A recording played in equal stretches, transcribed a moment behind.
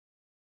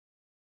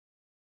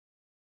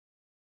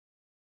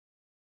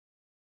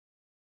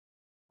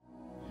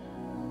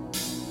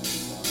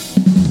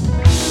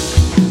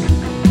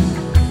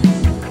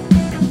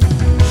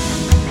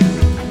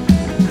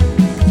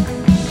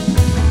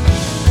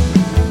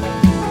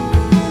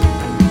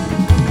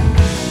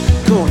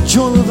Go on,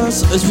 join with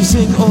us as we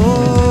sing.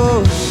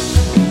 Oh,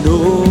 no,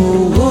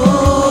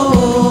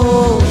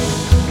 oh,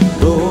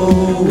 no,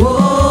 oh,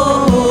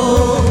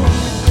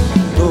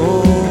 no,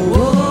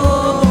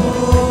 oh,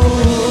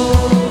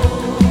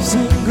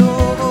 sing,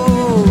 oh, no,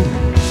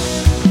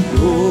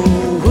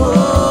 oh,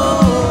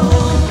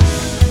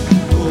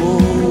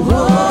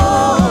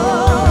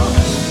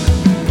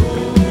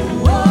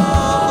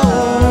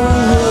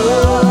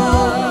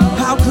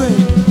 how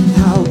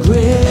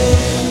great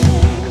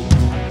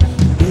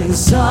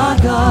is our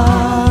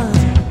God.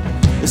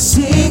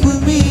 Sing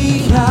with me,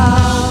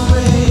 how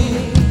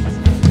great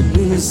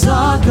is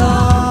our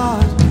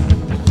God,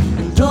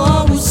 and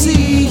all will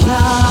see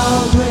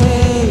how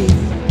great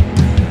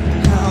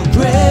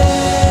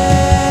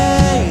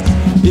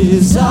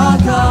is our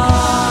God.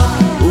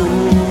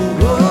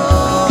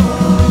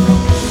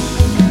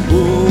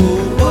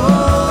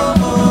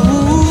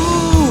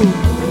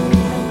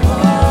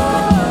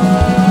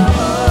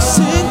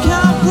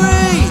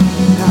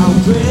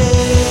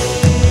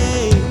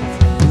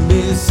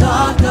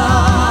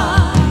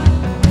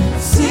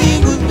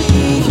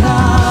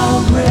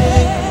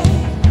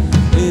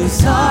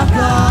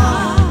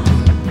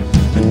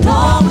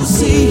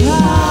 See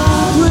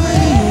how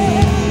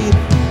great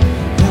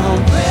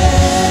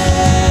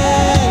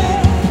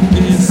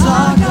is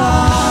our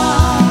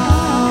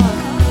God.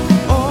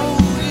 Oh,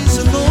 He's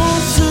an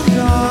awesome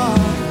God.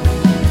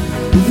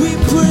 We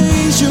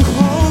praise Your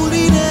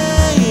holy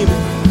name.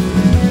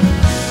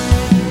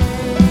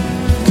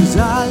 'Cause I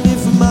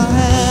lift my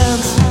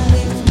hands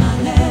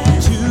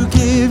to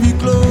give You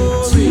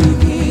glory.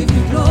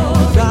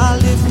 I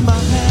lift my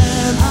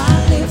hands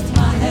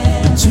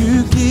to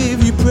give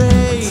You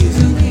praise.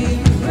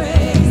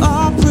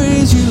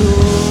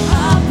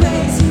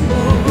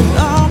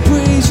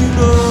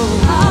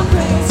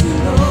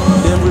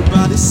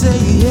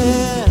 Say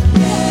yeah,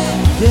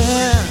 yeah,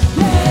 yeah.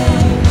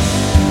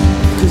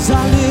 'Cause I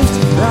lift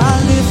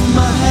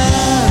my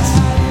hands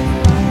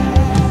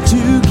to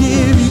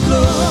give You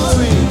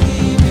glory.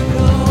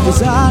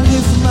 'Cause I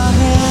lift my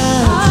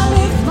hands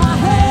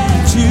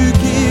to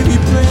give You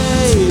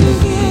praise.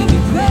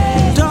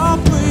 And I'll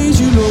praise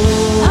You,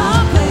 Lord.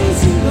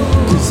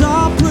 'Cause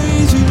I'll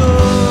praise You,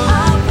 Lord.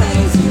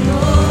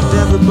 And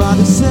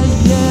everybody say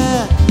yeah,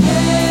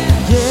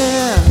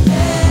 yeah.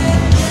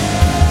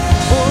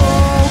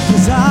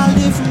 I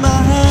lift my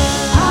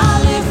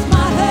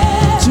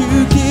hand to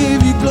give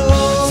You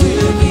glory.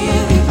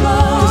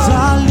 'Cause I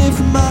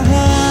lift my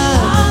hand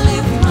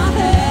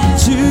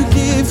to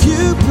give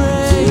You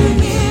praise.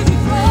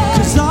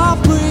 'Cause I'll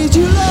praise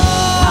You, Lord.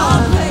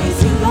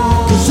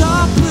 'Cause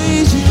I'll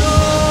praise You,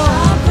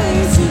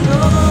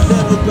 Lord.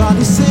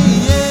 Everybody say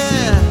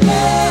yeah,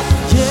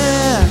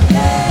 yeah.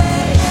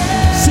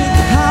 Sing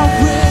how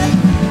great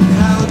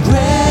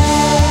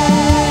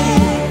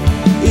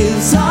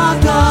is our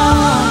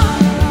God.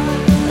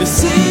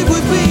 Sing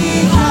with me,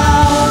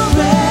 how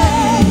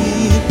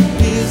great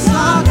is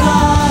our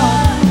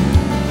God,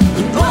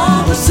 and all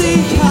will see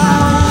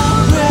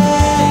how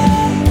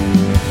great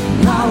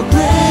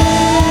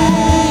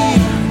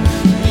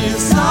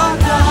is our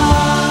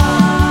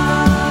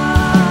God.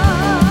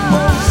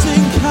 Oh,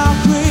 sing how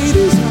great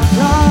is our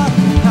God,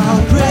 how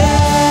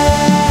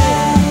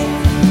great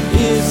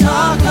is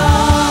our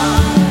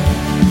God.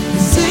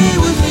 Sing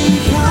with me,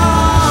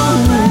 how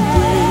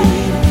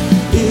great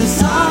is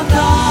our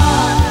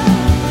God.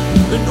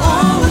 And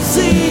all will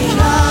see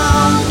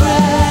how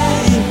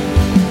great,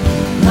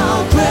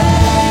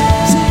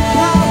 sing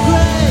how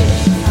great,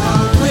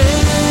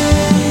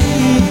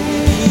 sing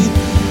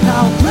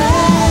how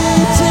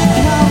great, sing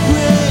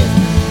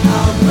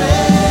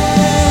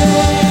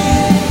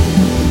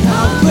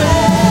how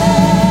great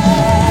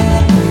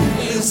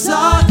is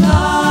our God.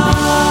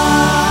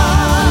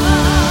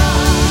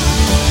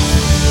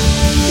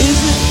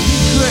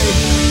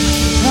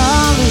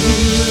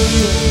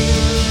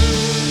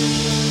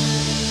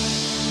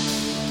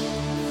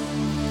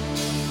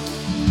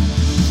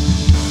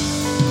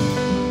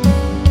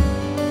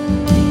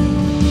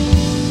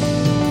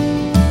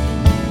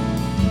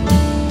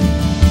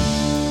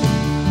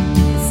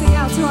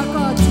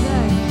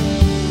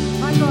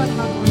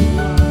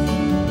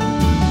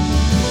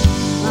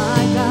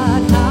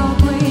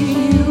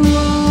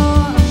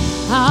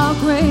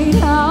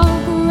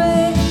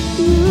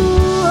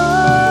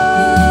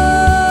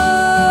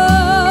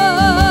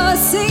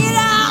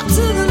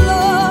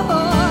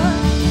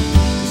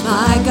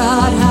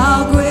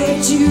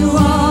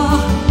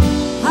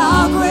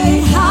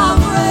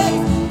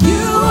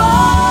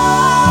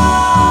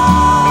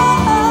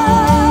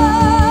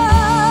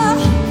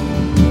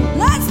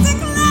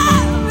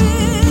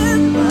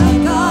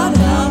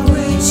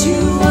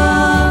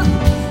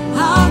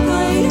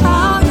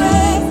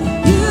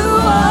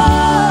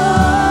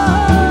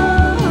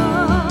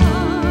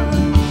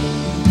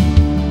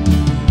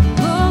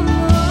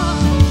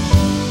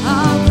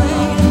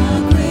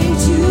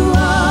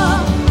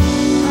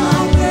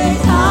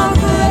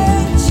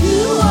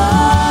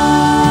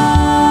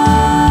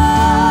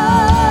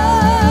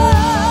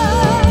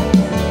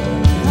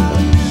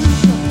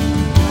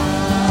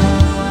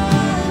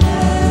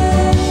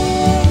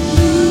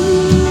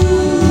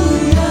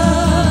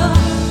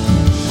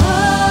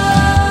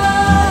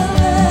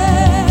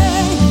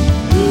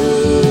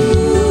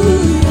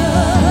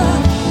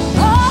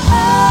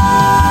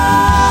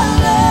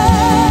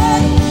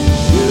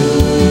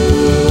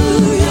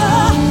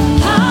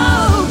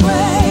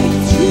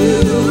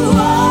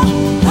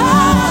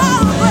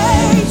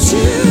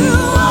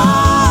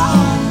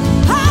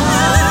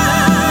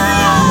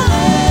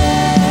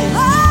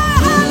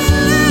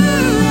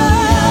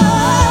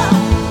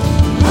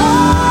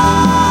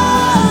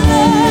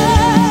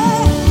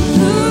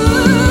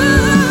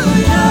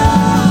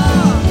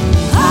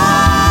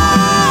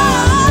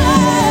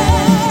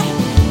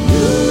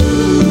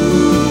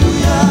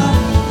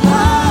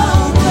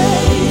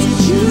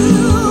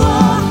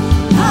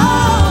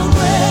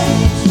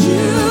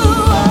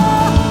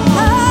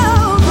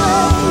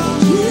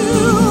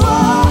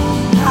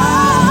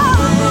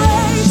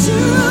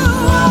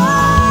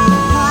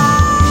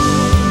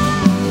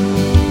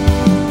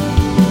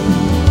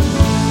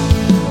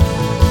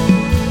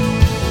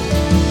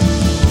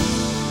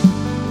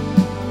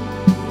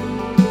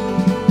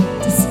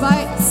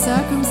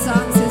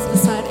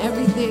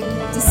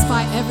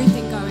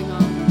 everything going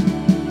on,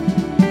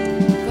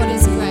 God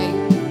is great,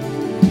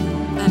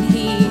 and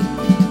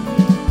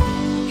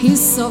He's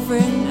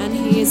sovereign, and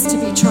He is to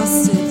be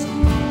trusted.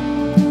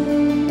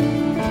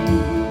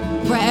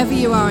 Wherever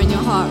you are in your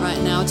heart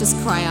right now, just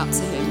cry out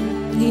to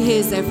Him. He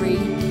hears every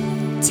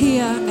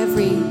tear,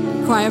 every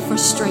cry of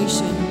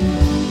frustration,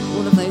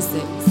 all of those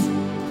things.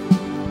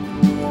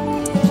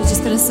 We're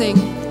just going to sing,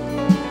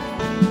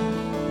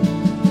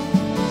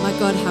 My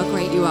God, how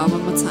great you are,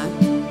 one more time.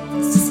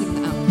 Let's just sing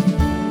that out.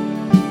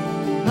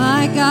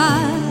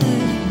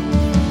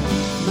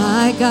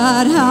 My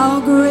God, how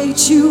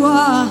great you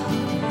are.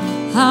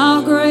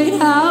 How great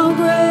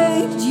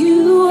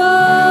you are.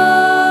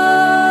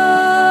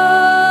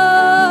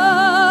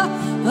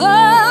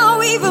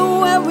 Oh, even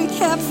when we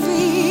can't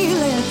feel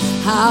it.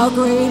 How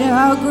great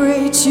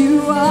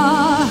you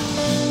are.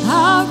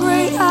 How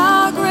great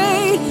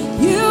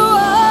you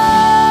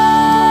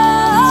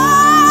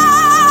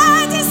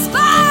are.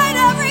 Despite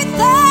everything,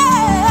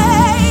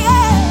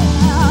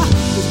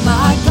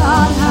 my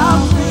God,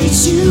 how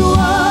great you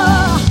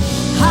are.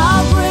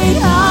 How great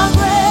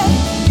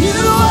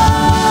you are.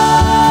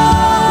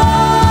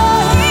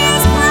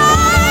 He's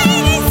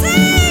great, He's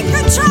in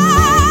control.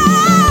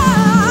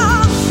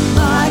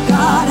 My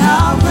God,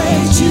 how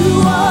great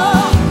you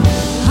are.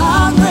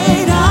 How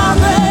great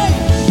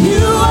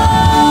you are.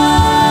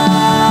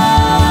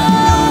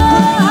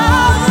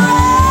 How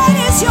great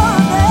is your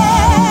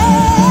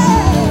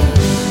name.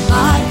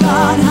 My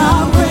God, how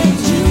great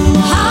you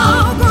are.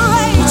 How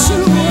great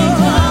you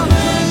are.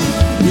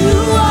 You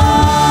are.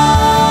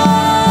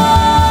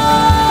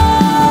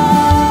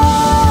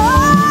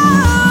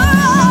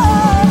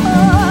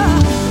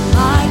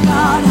 My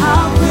God,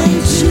 how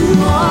great you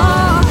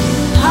are.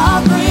 How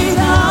great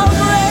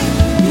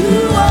you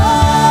are.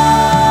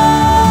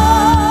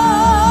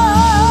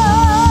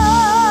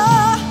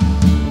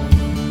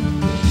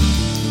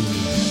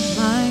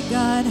 My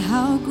God,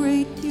 how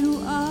great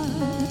you are.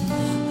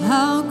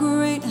 How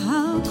great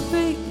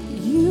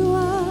you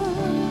are.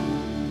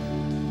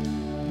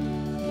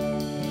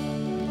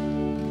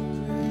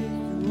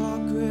 You are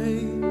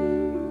great.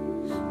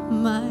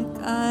 My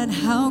God,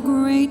 how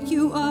great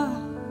you are.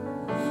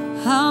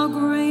 How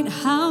great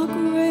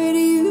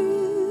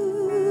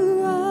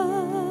you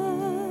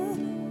are.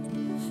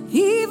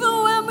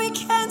 Even when we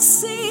can't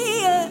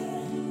see it,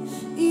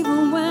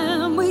 even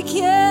when we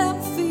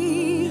can't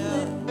feel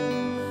it,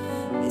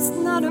 it's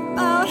not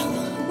about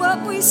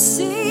what we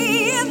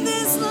see in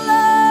this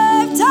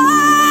lifetime.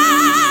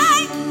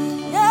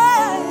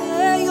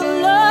 Yeah,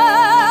 your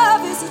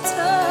love is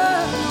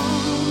eternal.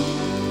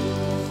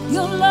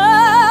 Your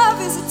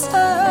love is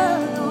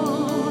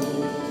eternal.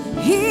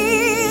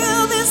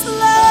 Heal this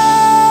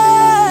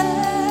land.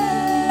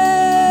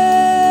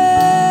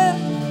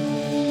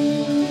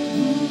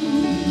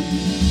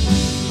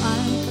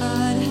 My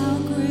God, how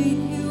great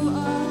you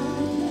are.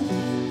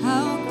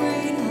 How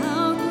great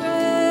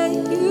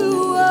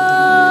you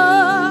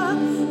are.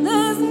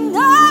 There's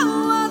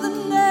no other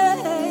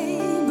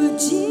name but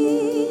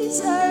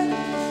Jesus.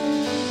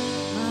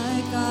 My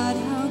God,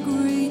 how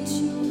great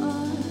you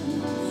are.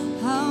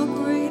 How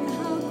great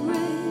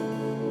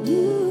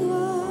you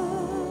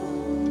are.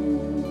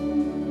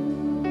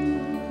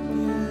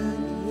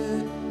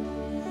 Yeah.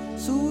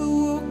 So we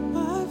walk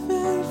by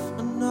faith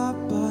and not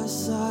by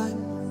sight.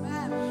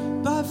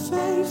 By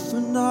faith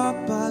and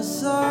not by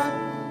sight.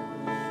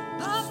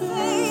 By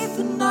faith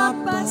and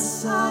not by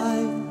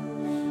sight.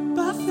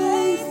 By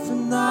faith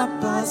and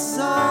not by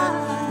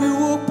sight. We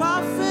walk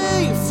by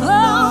faith and Oh,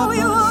 not we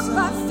by walk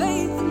by sight.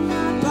 faith and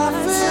not By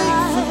by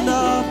faith and sight.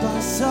 not by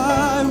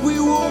sight. We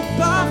walk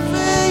by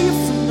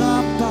faith and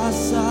not by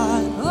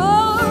sight.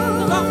 Oh,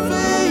 By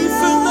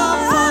faith and not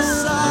by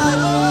sight.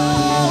 Oh,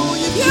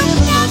 you've you've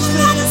given us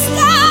never let us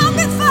faith. down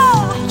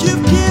before.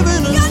 You've given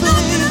us You're not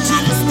faith gonna to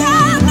let us believe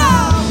down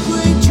now. how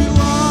great you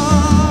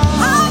are.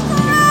 How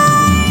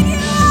great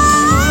you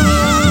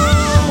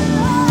are.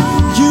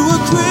 You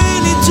are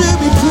greatly to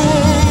be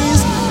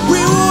praised.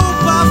 We walk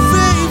by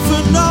faith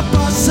and not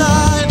by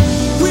sight.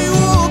 We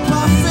walk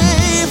by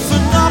faith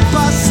and not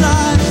by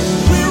sight.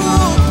 We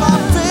walk by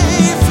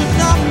faith and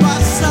not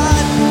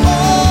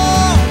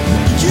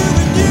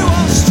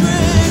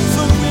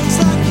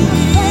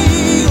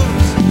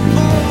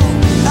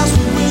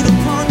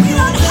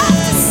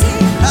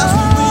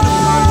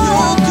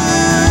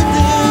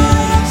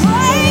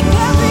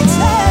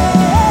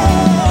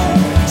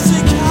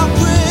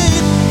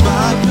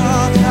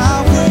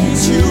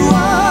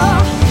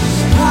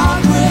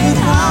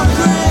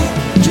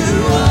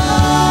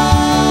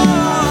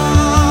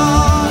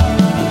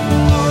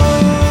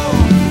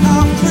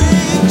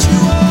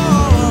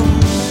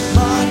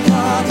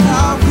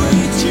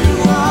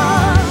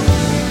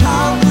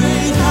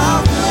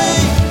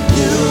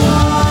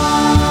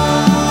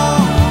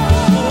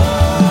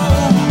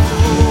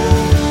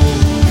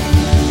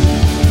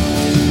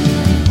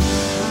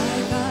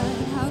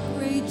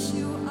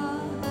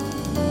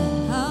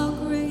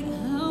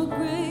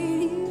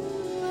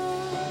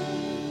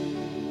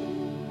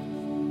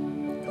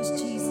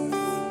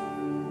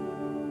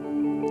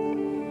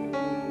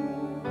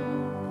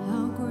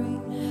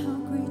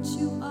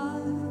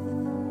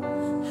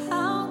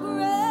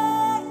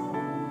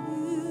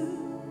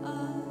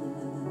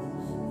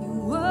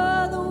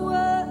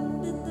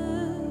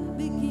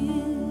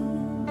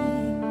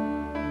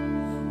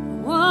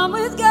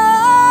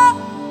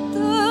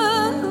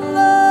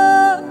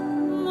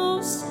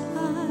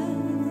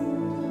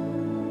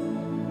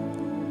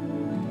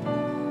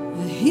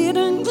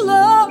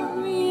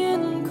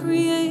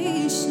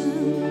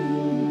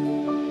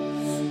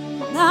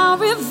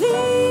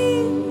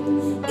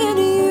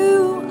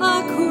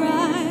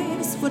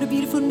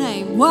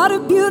What a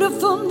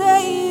beautiful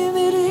name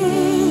it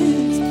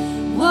is.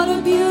 What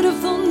a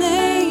beautiful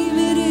name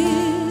it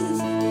is.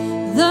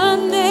 The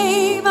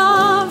name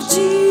of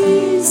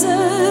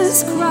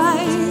Jesus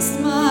Christ,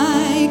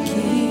 my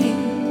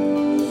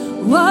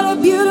King. What a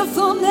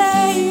beautiful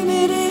name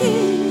it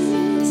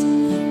is.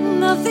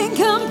 Nothing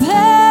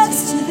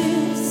compares to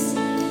this.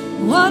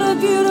 What a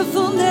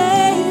beautiful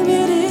name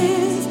it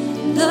is.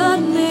 The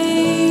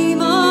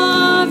name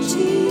of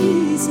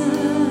Jesus.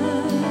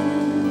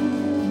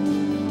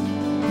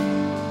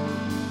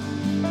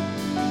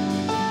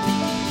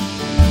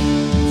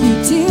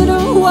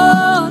 Didn't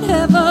want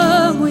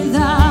heaven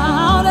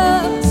without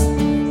us,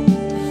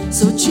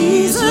 so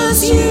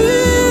Jesus,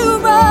 you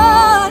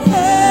brought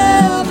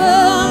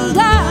heaven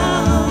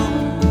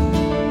down.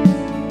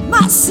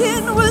 My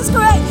sin was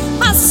great,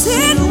 my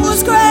sin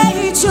was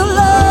great, your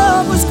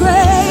love was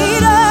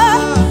greater.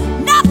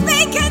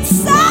 Nothing can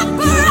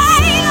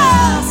separate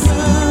us,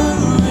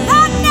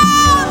 not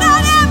now,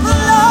 not ever,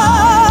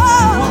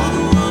 Lord.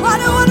 What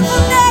a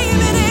wonderful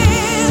name it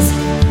is.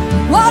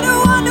 What a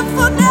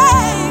wonderful name.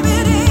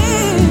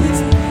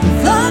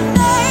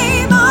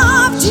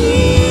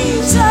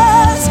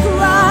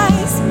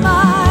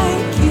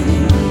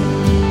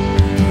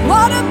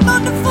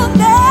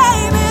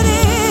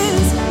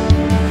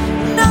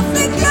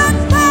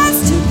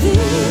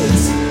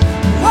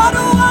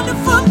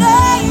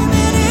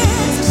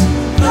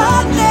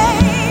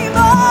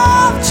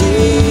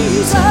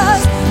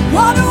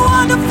 What a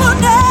wonderful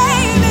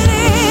name it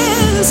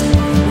is.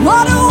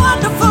 What a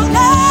wonderful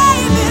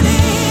name it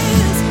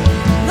is.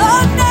 The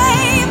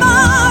name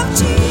of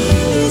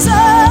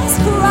Jesus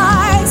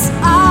Christ,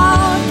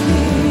 our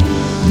King.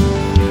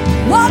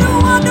 What a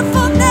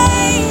wonderful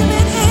name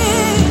it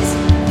is.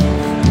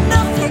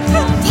 Nothing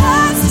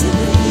compares to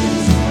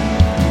this.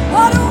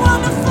 What a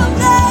wonderful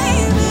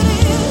name it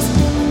is.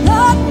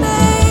 The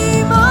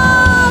name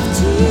of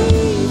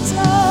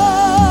Jesus.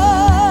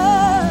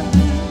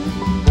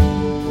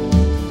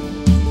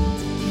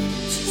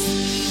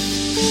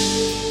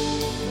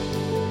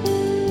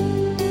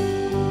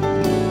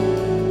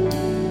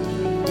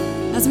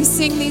 As we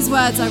sing these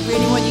words, I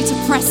really want you to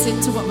press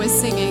into what we're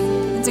singing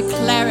and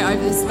declare it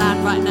over this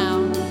land right now.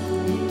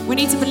 We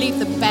need to believe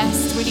the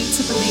best. We need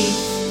to believe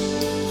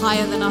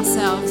higher than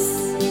ourselves.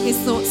 His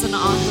thoughts are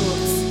not our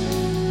thoughts.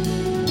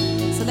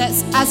 So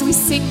let's, as we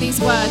sing these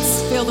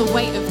words, feel the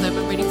weight of them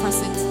and really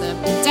press into them.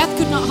 Death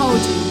could not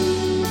hold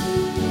you.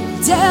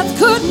 Death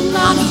could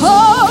not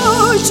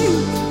hold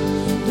you.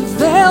 The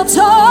veil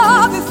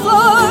tore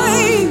before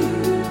you.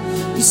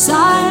 You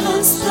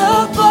silenced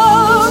the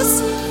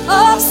boast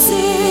of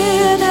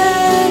sin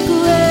and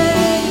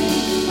grave.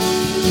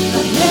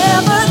 The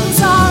heavens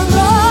are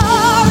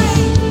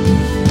roaring,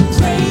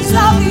 praise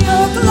of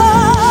your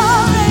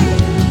glory.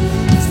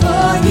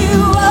 For you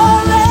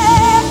are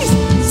raised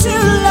to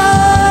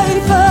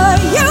life.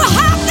 You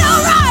have no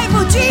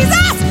rival,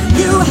 Jesus.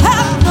 You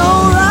have no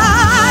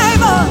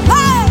rival.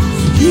 Hey,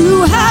 you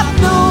have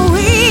no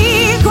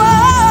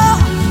equal.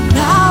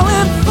 Now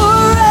and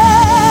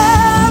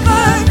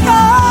forever,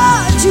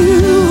 God, you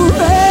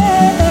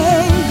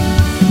reign.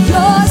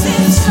 Yours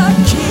is the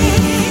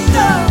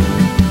kingdom,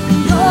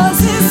 yours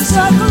is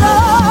the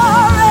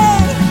glory,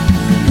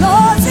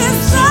 yours is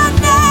the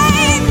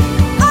name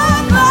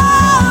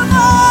above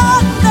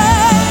all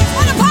names.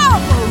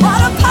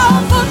 What a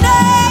powerful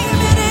name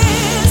it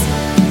is.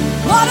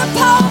 What a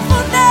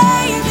powerful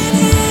name it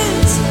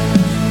is.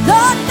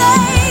 The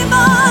name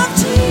of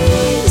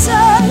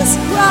Jesus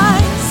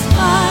Christ,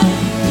 my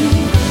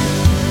King.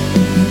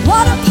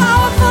 What a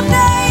powerful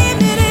name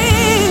it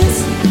is.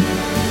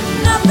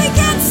 Nothing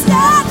can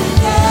stand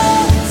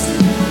against.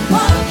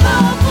 What a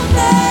powerful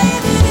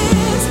name it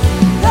is.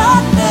 The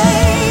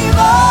name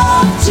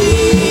of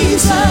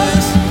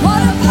Jesus.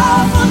 What a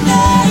powerful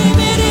name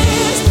it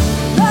is.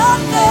 The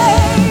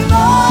name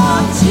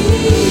of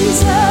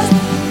Jesus.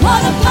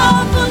 What a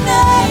powerful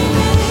name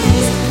it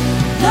is.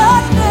 The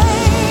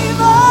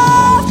name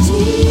of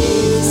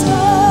Jesus.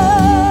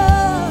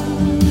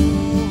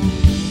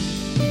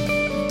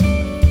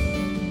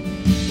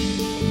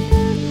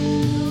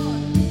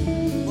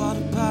 What a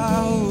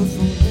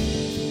powerful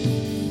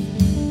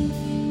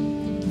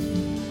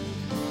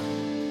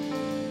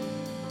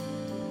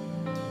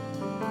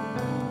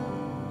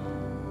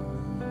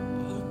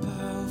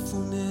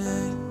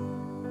name.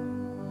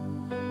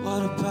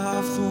 What a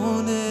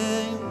powerful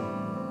name.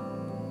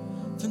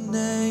 The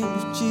name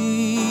of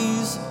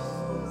Jesus.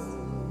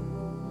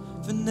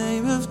 The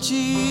name of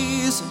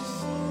Jesus.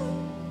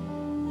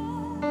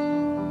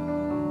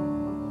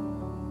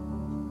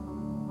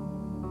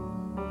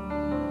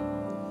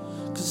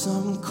 Cause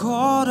I'm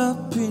caught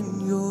up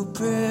in your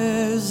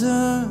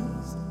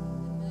presence,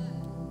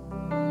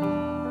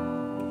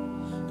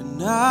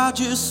 and I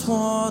just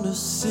wanna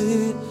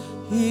sit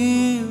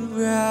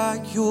here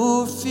at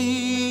your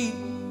feet,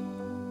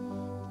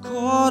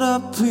 caught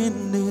up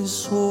in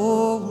this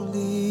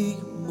holy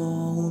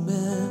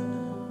moment.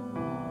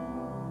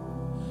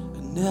 I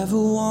never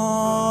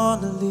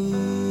wanna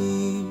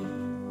leave.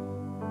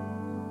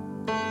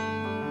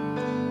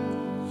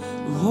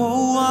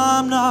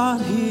 I'm not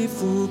here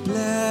for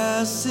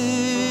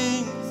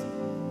blessings.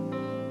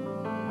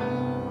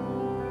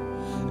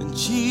 And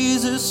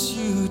Jesus,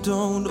 you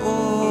don't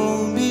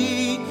owe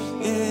me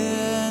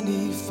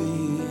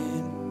anything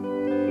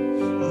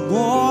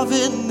more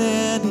than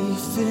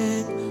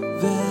anything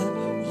that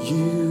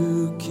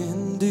you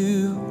can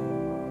do,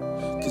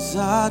 'cause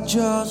I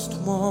just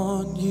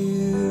want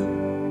you.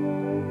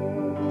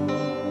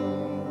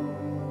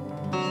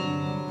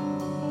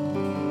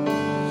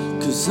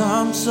 Cause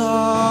I'm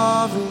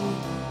sorry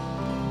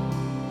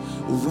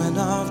when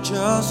I've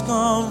just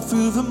gone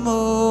through the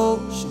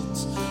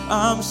motions.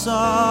 I'm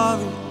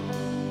sorry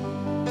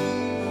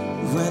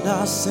when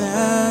I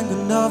sang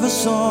another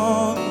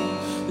song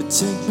to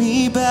take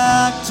me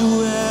back to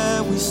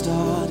where we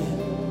started.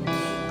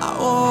 I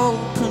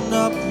open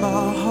up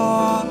my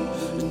heart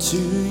to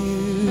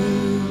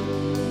you.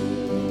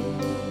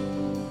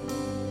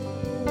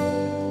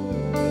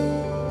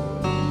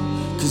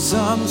 Cause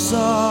I'm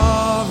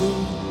sorry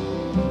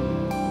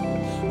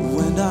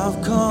when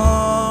I've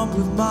come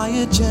with my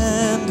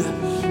agenda.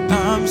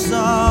 I'm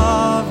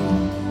sorry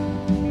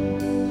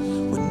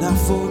when I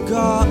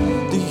forgot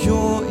that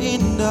you're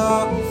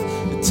enough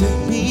to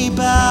take me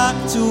back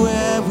to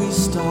where we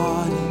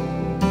started.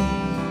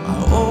 I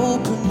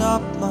open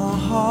up my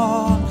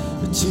heart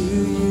to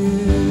you.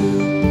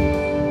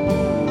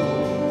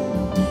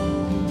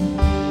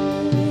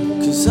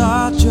 Cause I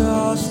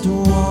just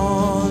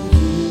want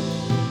you,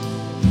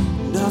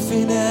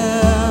 nothing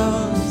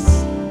else.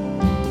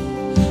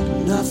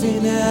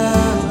 Nothing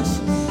else,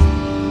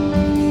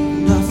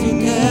 nothing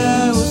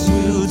else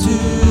will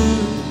do.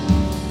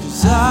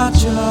 'Cause I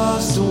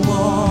just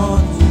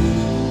want you,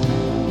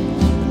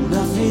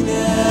 nothing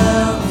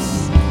else,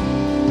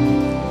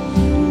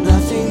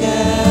 nothing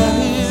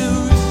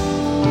else,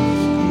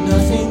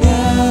 nothing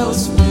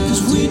else.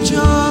 'Cause we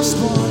just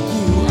want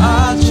you, I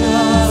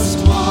just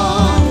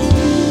want you,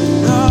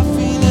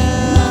 nothing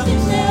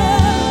else,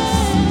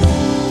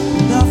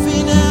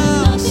 nothing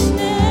else.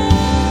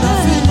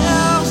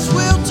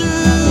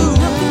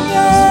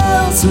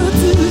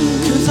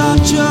 Cause I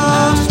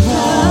just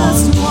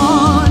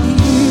want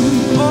you.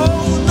 Oh,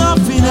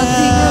 nothing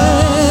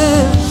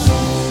else.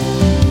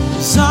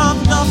 'Cause I'm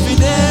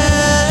nothing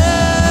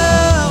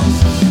else,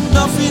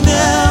 nothing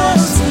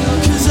else.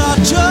 'Cause I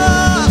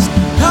just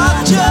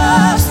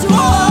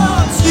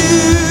want you.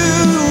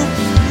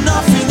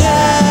 Nothing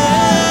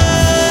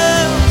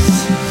else,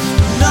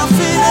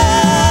 nothing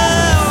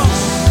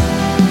else.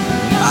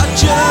 I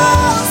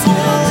just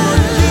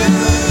want you.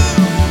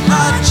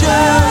 I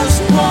just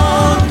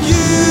want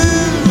you.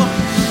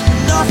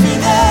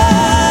 Nothing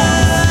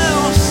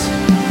else,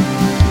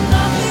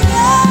 nothing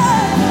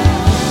else,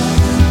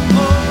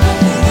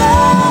 nothing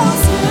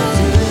else will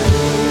do.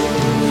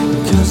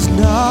 'Cause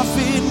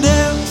nothing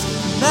else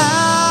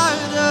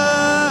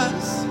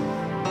matters.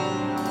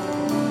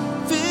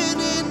 Nothing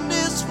in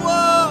this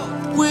world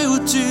will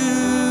do.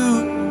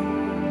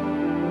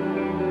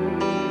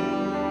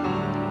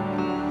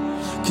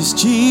 'Cause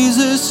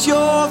Jesus,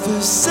 you're the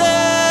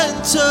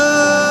center,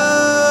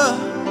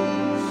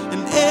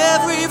 and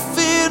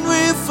everything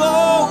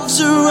revolves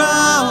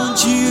around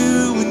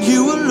you and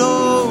you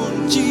alone,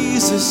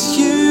 Jesus,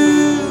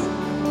 you.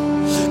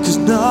 'Cause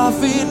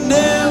nothing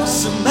else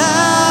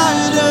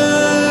matters.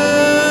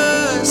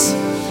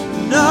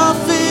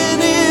 Nothing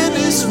in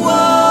this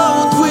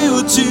world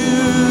will do.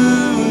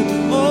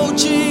 Oh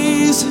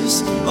Jesus,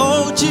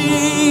 oh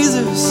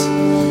Jesus,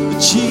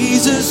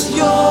 Jesus,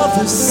 you're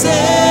the center.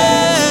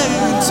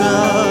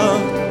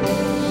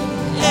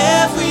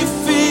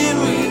 Everything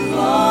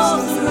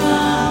revolves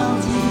around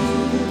you,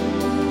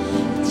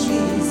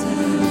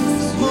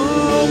 Jesus.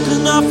 Oh,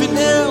 'cause nothing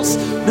else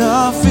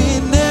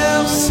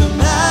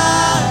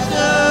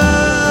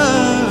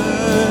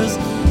matters.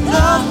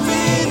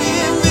 Nothing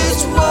in this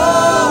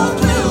world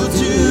will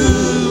do.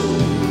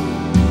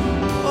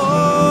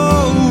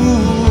 Oh,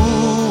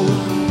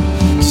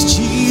 'cause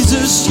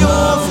Jesus,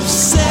 you're the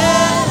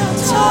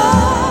center,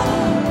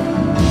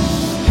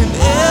 and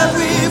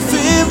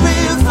everything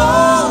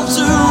revolves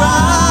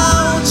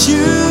around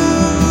you.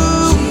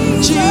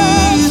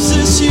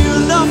 Jesus, you,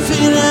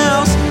 nothing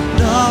else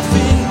matters.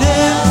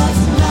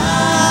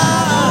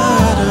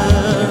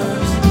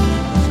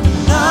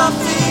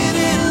 Nothing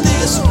in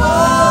this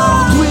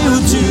world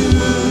will do.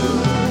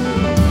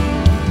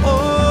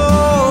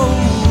 Oh,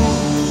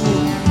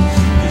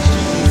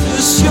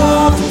 Jesus,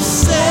 you're the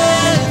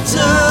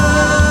center.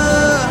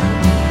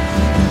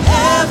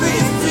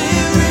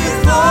 Everything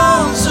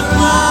revolves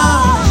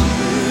around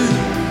you.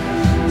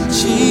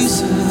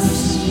 Jesus,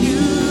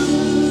 you.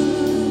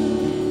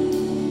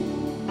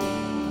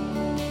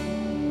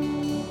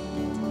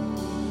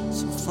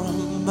 So from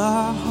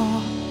my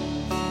heart,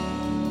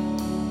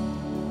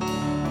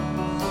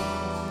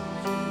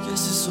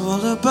 yes, it's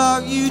all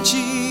about you,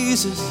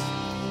 Jesus.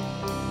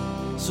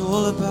 It's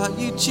all about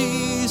you,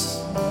 Jesus.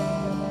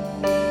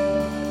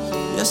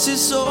 Yes,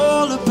 it's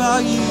all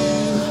about you,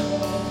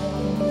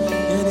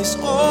 and it's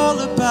all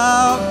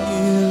about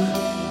you.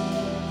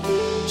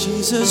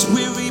 Jesus,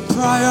 we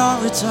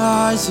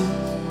reprioritize it.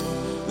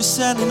 we're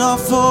setting our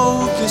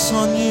focus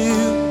on you.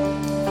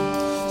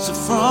 So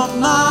from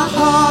my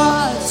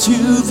heart to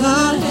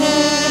the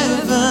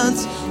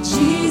heavens,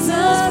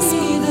 Jesus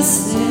be the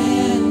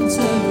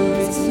center.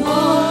 It's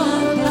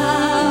all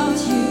about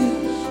you.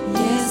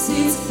 Yes,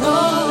 it's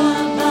all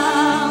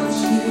about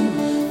you.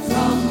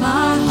 From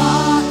my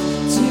heart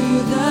to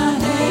the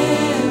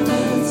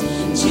heavens,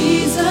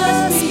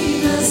 Jesus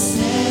be the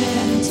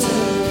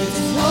center.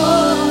 It's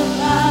all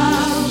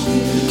about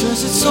you.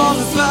 because it's all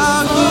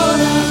about you.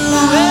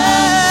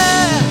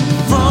 Yeah.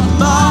 From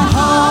my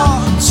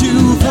heart to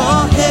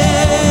the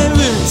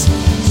heavens,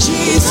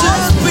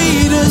 Jesus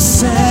be the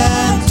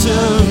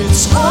center.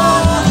 It's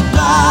all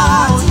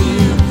about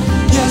you.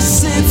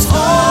 Yes, it's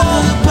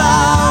all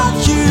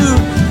about you.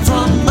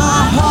 From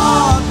my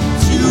heart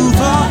to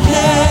the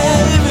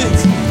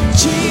heavens,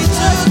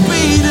 Jesus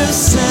be the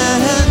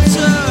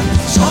center.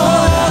 It's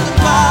all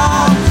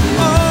about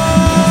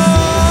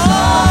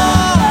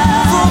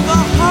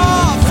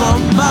from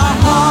my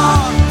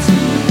heart To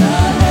the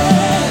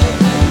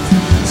heavens,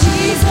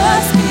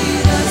 Jesus be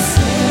the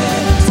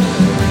center.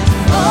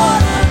 It's all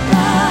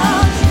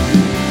about you.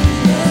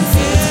 Yes,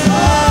 it's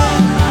all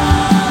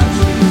about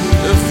you.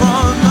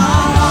 from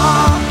my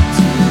heart.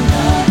 To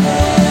the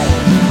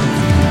heavens,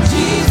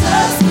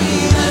 Jesus be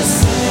the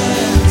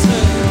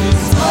center.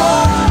 It's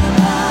all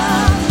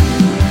about you.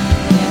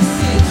 Yes,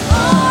 it's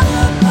all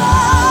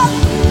about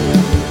you.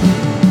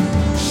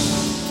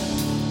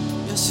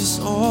 Yes, it's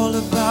all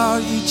about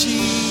you,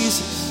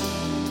 Jesus.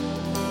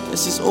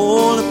 Yes, it's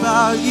all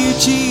about you,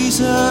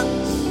 Jesus.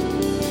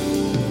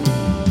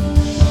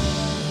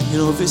 You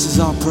know, this is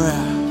our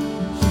prayer.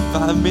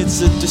 That amidst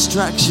the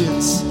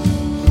distractions,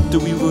 that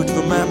we would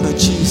remember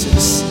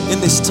Jesus. In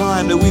this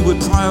time, that we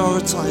would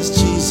prioritize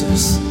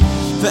Jesus.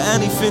 For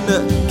anything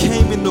that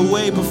came in the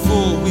way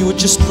before, we would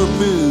just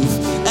remove.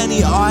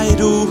 Any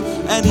idol,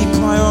 any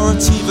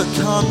priority that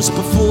comes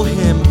before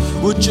Him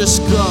would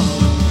just go.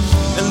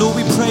 And Lord,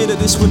 we pray that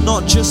this would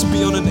not just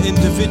be on an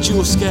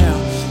individual scale,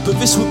 but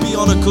this would be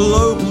on a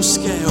global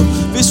scale.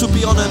 This would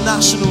be on a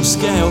national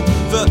scale.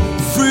 That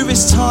through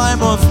this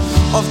time of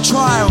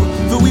trial,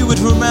 that we would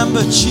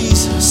remember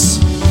Jesus.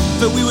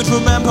 That we would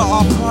remember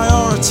our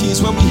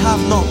priorities when we have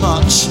not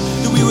much.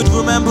 That we would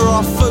remember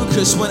our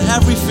focus when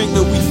everything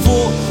that we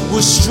thought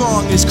was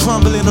strong is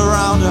crumbling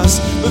around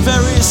us. But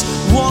there is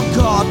one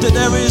God, that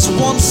there is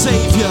one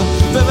Savior,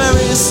 that there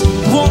is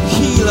one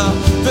healer,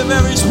 that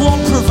there is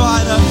one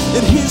provider,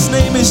 and His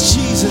name is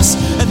Jesus.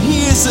 And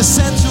He is the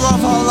center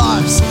of our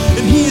lives,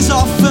 and He is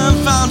our firm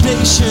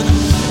foundation,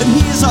 and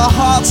He is our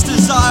heart's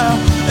desire,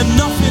 and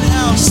nothing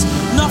else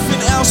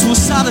will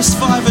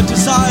satisfy the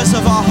desires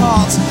of our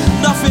hearts.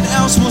 Nothing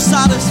else will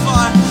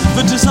satisfy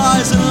the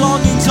desires and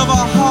longings of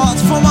our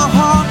hearts. From my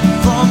heart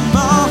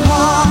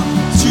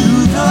to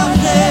the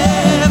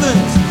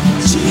heavens,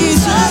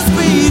 Jesus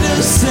be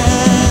the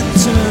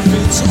center.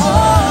 It's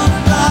all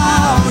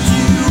about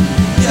you.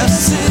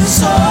 Yes,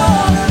 it's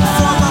all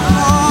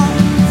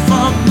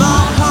from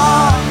my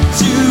heart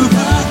to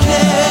the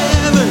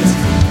heavens,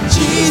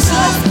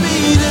 Jesus be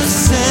the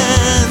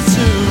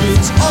center.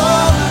 It's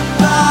all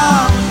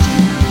about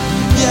you.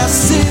 Yes,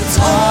 it's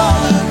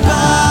all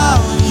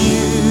about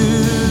you.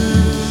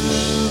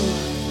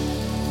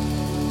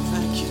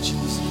 Thank you,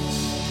 Jesus.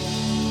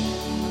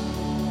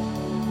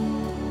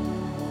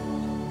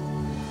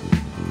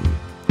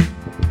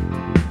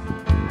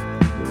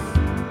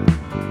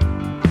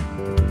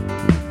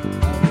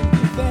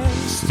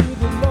 Thanks to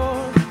the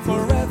Lord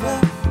forever.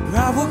 I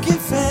will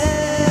give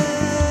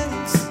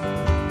thanks,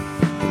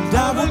 and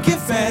I will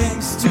give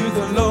thanks to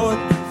the Lord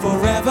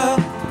forever.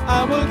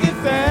 I will give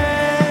thanks.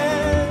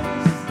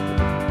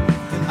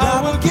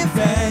 I will give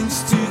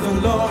thanks to the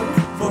Lord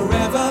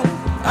forever.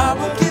 I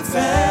will give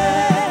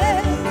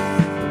thanks,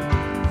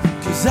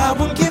 'cause I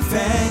will give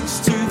thanks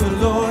to the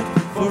Lord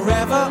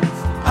forever.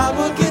 I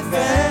will give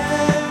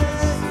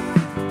thanks,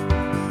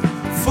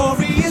 for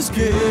He is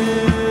good,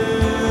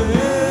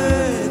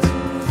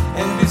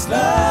 and His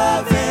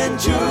love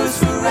endures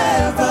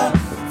forever.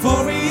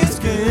 For He is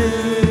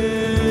good,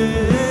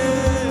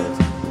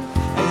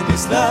 and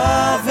His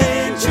love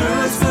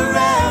endures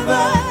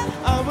forever.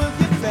 I will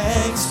give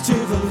thanks to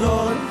the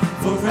Lord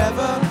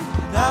forever.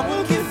 And I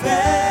will give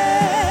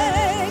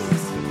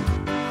thanks,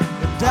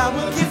 and I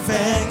will give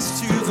thanks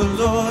to the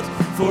Lord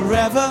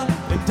forever.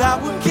 And I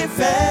will give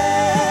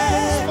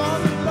thanks,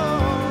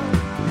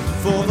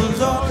 for the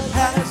Lord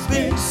has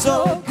been so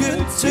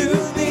good to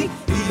me.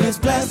 He has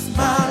blessed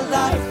my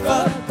life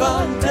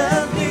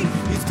abundantly.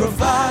 He's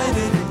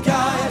provided and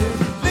guided,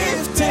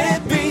 lifted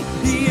me.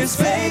 He is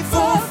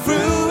faithful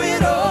through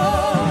it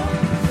all.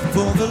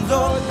 For the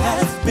Lord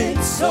has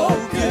been so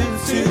good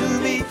to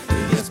me.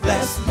 He has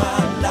blessed my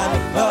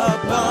life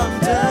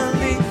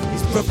abundantly.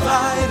 He's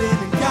provided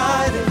and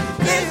guided,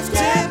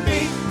 lifted me.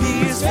 He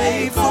is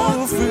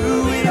faithful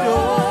through it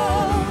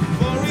all.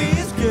 For He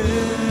is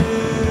good,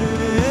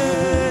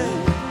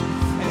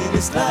 and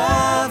His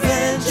love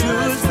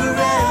endures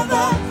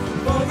forever.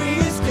 For He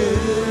is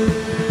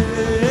good,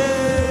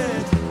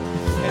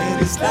 and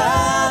His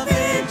love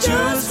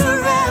endures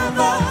forever.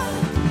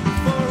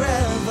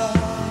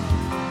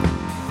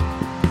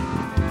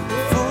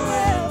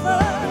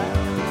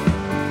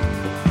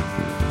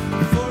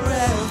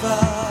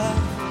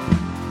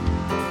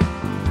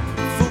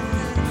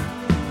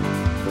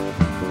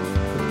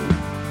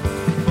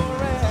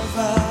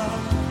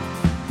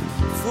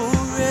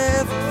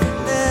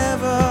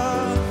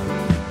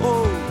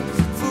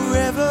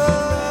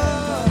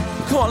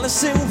 on, let's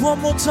sing one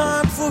more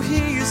time. For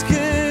he is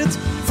good,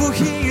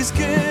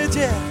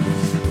 yeah.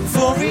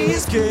 For he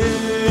is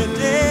good,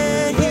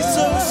 yeah. He's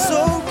so,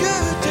 so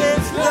good,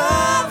 yeah.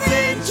 Love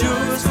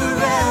endures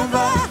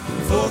forever.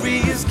 For he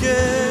is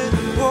good,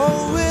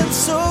 oh, it's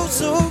so,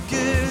 so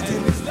good.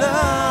 And his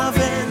love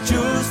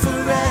endures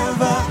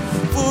forever.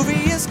 For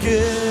he is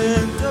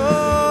good,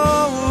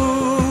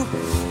 oh,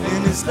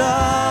 and his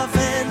love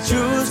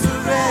endures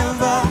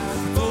forever.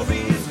 For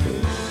he is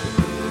good,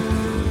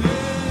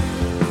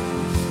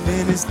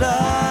 and his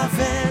love endures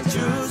forever.